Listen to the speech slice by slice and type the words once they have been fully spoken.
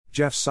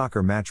Jeff's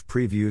Soccer Match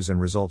Previews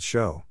and Results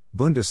Show,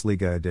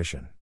 Bundesliga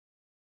Edition.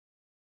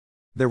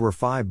 There were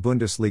 5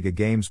 Bundesliga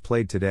games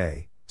played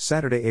today,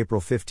 Saturday, April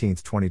 15,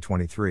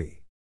 2023.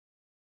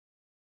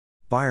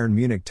 Bayern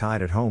Munich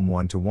tied at home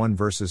 1-1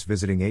 versus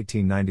visiting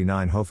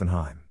 1899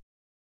 Hoffenheim.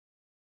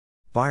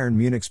 Bayern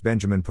Munich's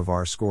Benjamin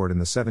Pavard scored in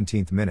the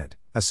 17th minute,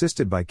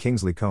 assisted by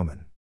Kingsley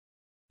Coman.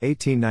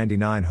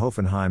 1899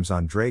 Hoffenheim's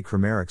André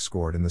Kramaric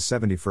scored in the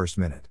 71st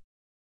minute.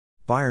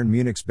 Bayern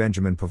Munich's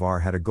Benjamin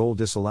Pavard had a goal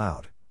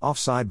disallowed,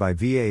 offside by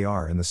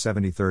VAR in the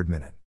 73rd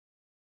minute.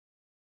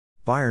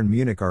 Bayern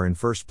Munich are in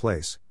first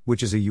place,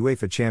 which is a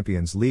UEFA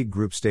Champions League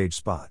group stage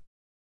spot.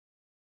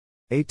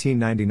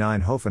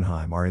 1899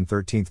 Hoffenheim are in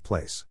 13th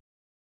place.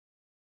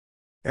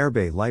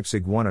 RB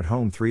Leipzig won at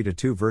home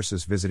 3-2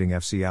 versus visiting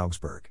FC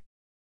Augsburg.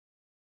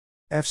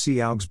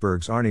 FC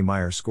Augsburg's Arne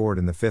Meyer scored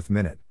in the 5th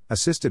minute,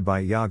 assisted by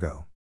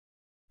Iago.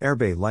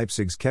 RB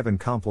Leipzig's Kevin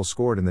Kampel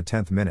scored in the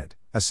 10th minute,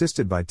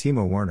 assisted by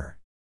Timo Werner.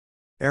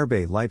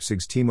 RB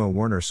Leipzig's Timo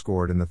Werner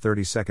scored in the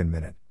 32nd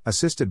minute,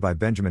 assisted by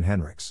Benjamin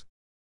Henrichs.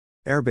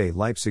 RB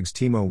Leipzig's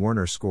Timo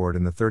Werner scored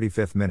in the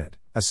 35th minute,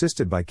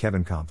 assisted by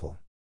Kevin Kampel.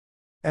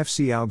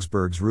 FC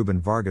Augsburg's Ruben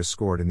Vargas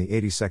scored in the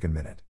 82nd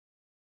minute.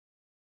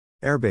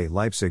 RB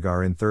Leipzig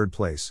are in 3rd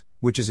place,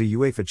 which is a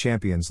UEFA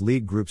Champions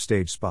League group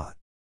stage spot.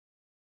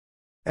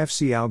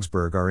 FC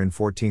Augsburg are in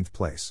 14th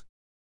place.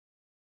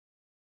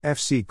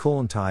 FC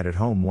Köln tied at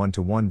home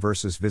 1-1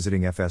 versus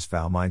visiting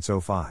FSV Mainz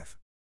 05.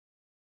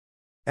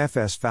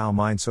 FSV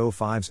Mainz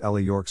 05's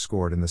Ellie York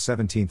scored in the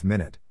 17th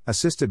minute,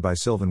 assisted by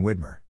Sylvain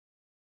Widmer.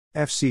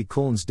 FC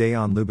Köln's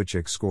Dejan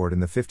Lubicic scored in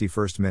the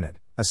 51st minute,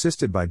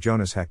 assisted by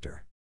Jonas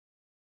Hector.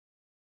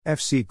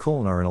 FC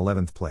Köln are in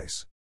 11th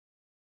place.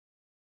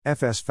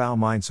 FSV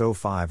Mainz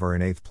 05 are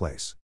in 8th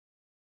place.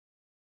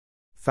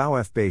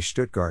 VfB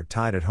Stuttgart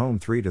tied at home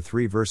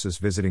 3-3 versus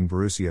visiting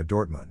Borussia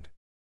Dortmund.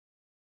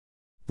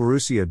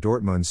 Borussia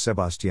Dortmund's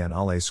Sebastian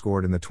Haller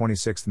scored in the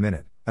 26th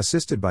minute,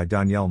 assisted by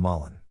Daniel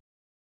Mahlen.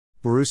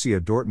 Borussia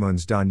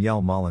Dortmund's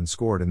Daniel Mahlen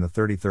scored in the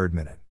 33rd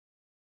minute.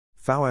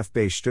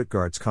 VfB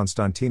Stuttgart's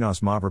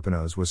Konstantinos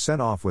Mavropanos was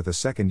sent off with a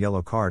second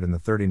yellow card in the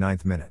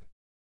 39th minute.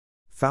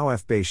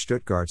 VfB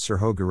Stuttgart's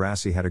Serhou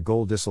Guirassy had a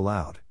goal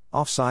disallowed,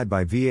 offside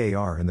by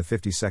VAR in the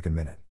 52nd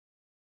minute.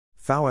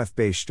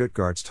 VfB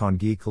Stuttgart's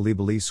Tanguy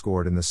Koulibaly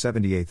scored in the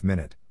 78th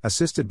minute,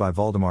 assisted by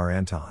Valdemar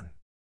Anton.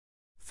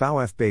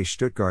 VfB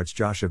Stuttgart's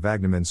Joshua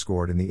Wagnermann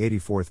scored in the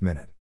 84th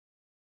minute.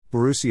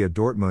 Borussia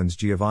Dortmund's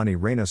Giovanni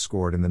Reina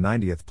scored in the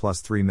 90th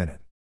plus 3 minute.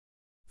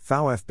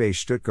 VfB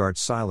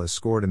Stuttgart's Silas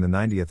scored in the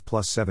 90th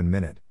plus 7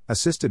 minute,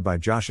 assisted by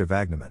Joshua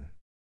Wagnermann.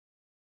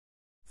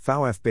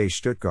 VfB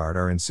Stuttgart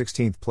are in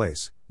 16th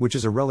place, which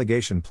is a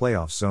relegation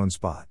playoff zone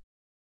spot.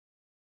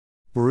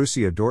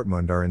 Borussia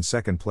Dortmund are in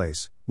 2nd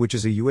place, which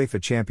is a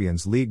UEFA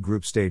Champions League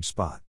group stage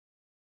spot.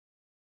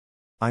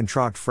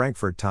 Eintracht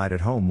Frankfurt tied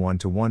at home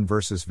 1-1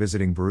 versus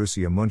visiting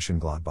Borussia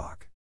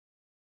Mönchengladbach.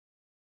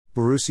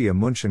 Borussia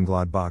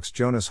Mönchengladbach's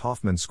Jonas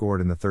Hoffmann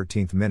scored in the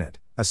 13th minute,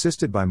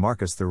 assisted by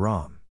Marcus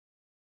Thuram.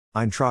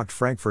 Eintracht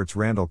Frankfurt's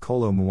Randall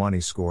Kolo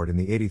Muani scored in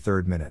the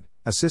 83rd minute,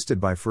 assisted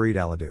by Farid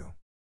Aladou.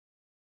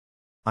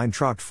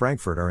 Eintracht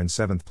Frankfurt are in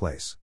 7th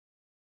place.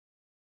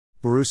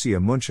 Borussia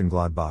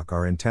Mönchengladbach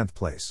are in 10th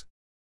place.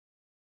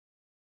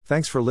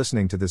 Thanks for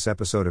listening to this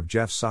episode of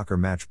Jeff's Soccer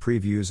Match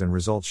Previews and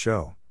Results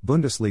Show,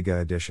 Bundesliga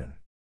Edition.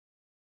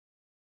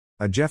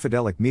 A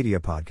Jeffadelic Media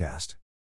Podcast.